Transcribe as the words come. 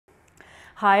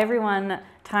Hi everyone,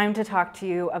 time to talk to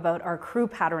you about our crew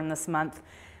pattern this month,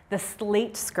 the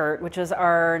Slate Skirt, which is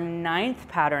our 9th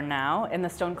pattern now in the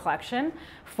Stone Collection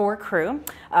for crew,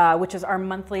 which is our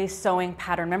monthly sewing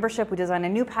pattern membership. We design a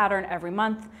new pattern every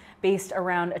month based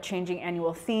around a changing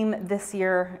annual theme. This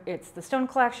year it's the Stone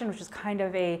Collection, which is kind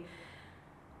of a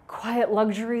quiet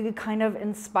luxury kind of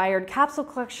inspired capsule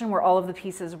collection where all of the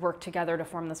pieces work together to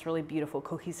form this really beautiful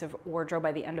cohesive wardrobe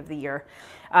by the end of the year.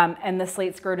 And the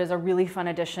Slate Skirt is a really fun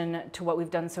addition to what we've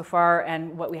done so far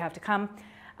and what we have to come.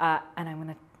 And I'm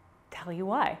gonna tell you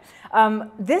why.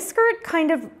 This skirt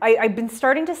kind of, I've been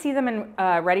starting to see them in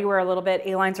ready-wear a little bit.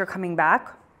 A-lines are coming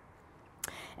back.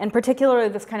 And particularly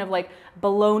this kind of like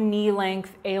below knee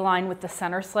length A-line with the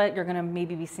center slit, you're gonna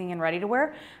maybe be seeing in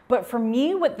ready-to-wear. But for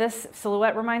me, what this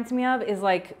silhouette reminds me of is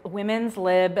like women's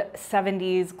lib,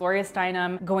 70s, Gloria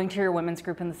Steinem, going to your women's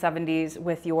group in the 70s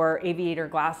with your aviator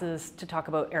glasses to talk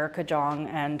about Erica Jong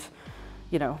and,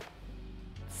 you know,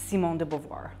 Simone de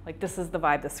Beauvoir. Like, this is the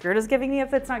vibe the skirt is giving you.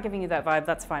 If it's not giving you that vibe,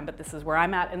 that's fine, but this is where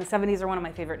I'm at. And the 70s are one of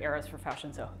my favorite eras for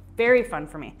fashion, so very fun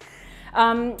for me.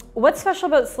 What's special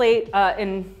about Slate,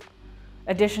 in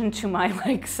addition to my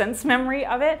like sense memory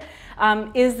of it,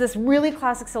 is this really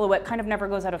classic silhouette, kind of never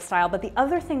goes out of style. But the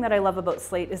other thing that I love about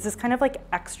Slate is this kind of like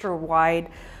extra wide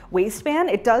waistband.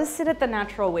 It does sit at the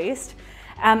natural waist.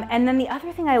 And then the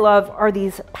other thing I love are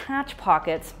these patch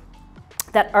pockets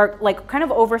that are like kind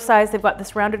of oversized. They've got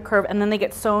this rounded curve and then they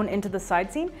get sewn into the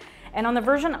side seam. And on the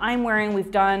version I'm wearing,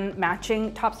 we've done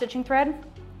matching top stitching thread.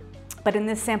 But in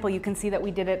this sample, you can see that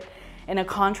we did it in a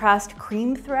contrast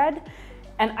cream thread.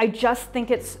 And I just think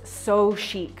it's so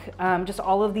chic. Just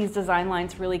all of these design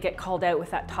lines really get called out with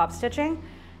that top stitching.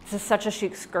 This is such a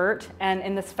chic skirt. And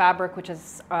in this fabric, which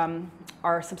is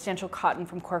our substantial cotton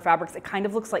from Core Fabrics, it kind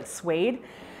of looks like suede,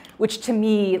 which to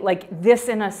me, like this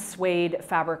in a suede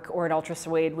fabric or an ultra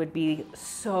suede would be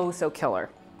so, so killer.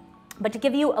 But to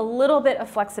give you a little bit of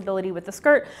flexibility with the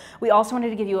skirt, we also wanted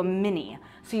to give you a mini.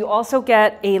 So you also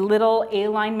get a little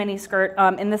A-line mini skirt.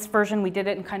 In this version, we did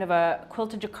it in kind of a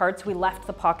quilted jacquard, so we left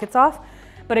the pockets off.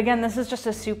 But again, this is just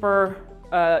a super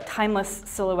timeless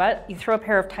silhouette. You throw a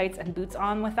pair of tights and boots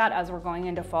on with that as we're going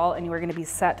into fall, and you are gonna be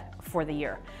set for the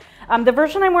year. The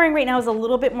version I'm wearing right now is a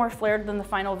little bit more flared than the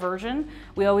final version.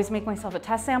 We always make myself a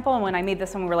test sample, and when I made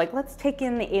this one, we were like, let's take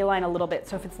in the A-line a little bit.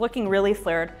 So if it's looking really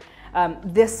flared,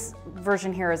 this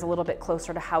version here is a little bit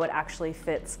closer to how it actually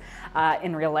fits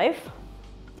in real life.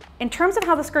 In terms of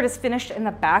how the skirt is finished in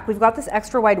the back, we've got this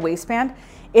extra wide waistband.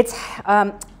 It's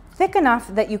thick enough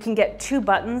that you can get 2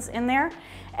 buttons in there,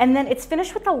 and then it's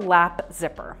finished with a lap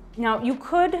zipper. Now you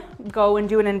could go and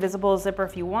do an invisible zipper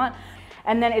if you want,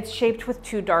 and then it's shaped with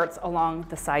 2 darts along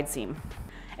the side seam.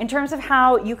 In terms of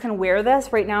how you can wear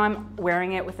this, right now I'm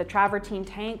wearing it with a travertine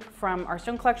tank from our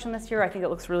Stone Collection this year. I think it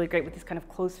looks really great with these kind of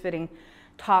close-fitting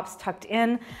tops tucked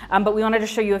in, but we wanted to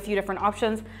show you a few different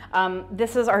options.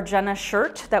 This is our Jenna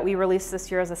shirt that we released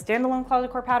this year as a standalone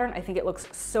closet core pattern. I think it looks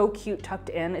so cute tucked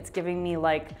in. It's giving me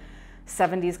like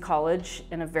 70s college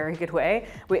in a very good way.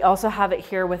 We also have it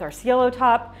here with our cielo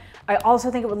top. I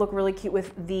also think it would look really cute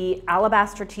with the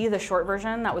alabaster tee, the short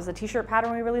version. That was the t-shirt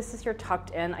pattern we released this year,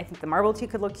 tucked in. I think the marble tee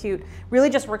could look cute. Really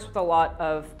just works with a lot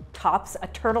of tops. A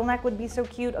turtleneck would be so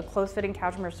cute. A close-fitting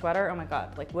cashmere sweater. Oh my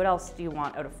God, like what else do you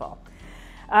want out of fall?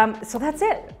 So that's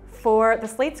it for the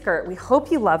Slate Skirt. We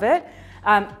hope you love it.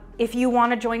 If you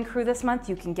want to join crew this month,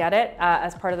 you can get it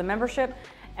as part of the membership.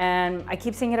 And I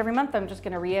keep saying it every month. I'm just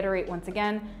going to reiterate once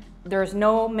again. There's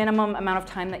no minimum amount of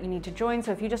time that you need to join.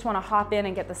 So if you just want to hop in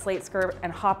and get the Slate Skirt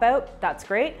and hop out, that's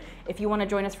great. If you want to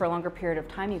join us for a longer period of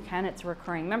time, you can. It's a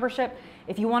recurring membership.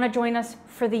 If you want to join us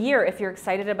for the year, if you're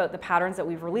excited about the patterns that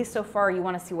we've released so far, you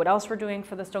want to see what else we're doing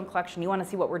for the Stone Collection, you want to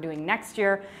see what we're doing next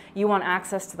year, you want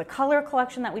access to the color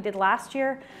collection that we did last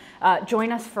year,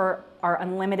 join us for our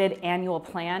unlimited annual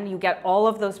plan. You get all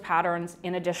of those patterns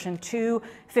in addition to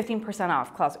 15%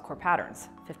 off Closet Core patterns,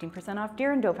 15% off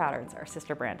Deer and Doe patterns, our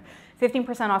sister brand,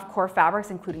 15% off Core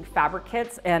Fabrics, including fabric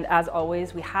kits. And as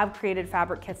always, we have created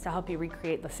fabric kits to help you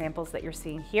recreate the samples that you're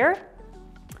seeing here.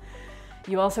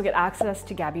 You also get access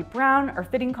to Gabby Brown, our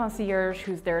fitting concierge,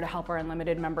 who's there to help our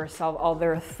unlimited members solve all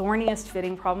their thorniest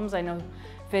fitting problems. I know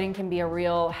fitting can be a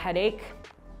real headache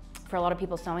for a lot of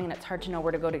people sewing, and it's hard to know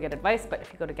where to go to get advice, but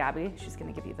if you go to Gabby, she's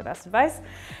gonna give you the best advice.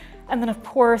 And then of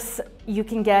course, you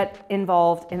can get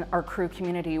involved in our crew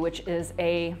community, which is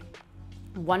a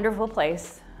wonderful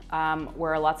place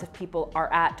where lots of people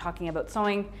are at talking about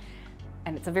sewing.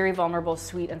 And it's a very vulnerable,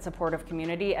 sweet, and supportive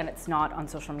community, and it's not on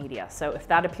social media. So if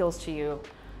that appeals to you,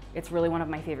 it's really one of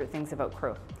my favorite things about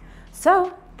crew.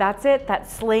 So that's it,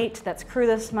 that's Slate, that's crew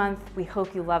this month. We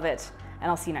hope you love it, and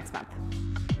I'll see you next month.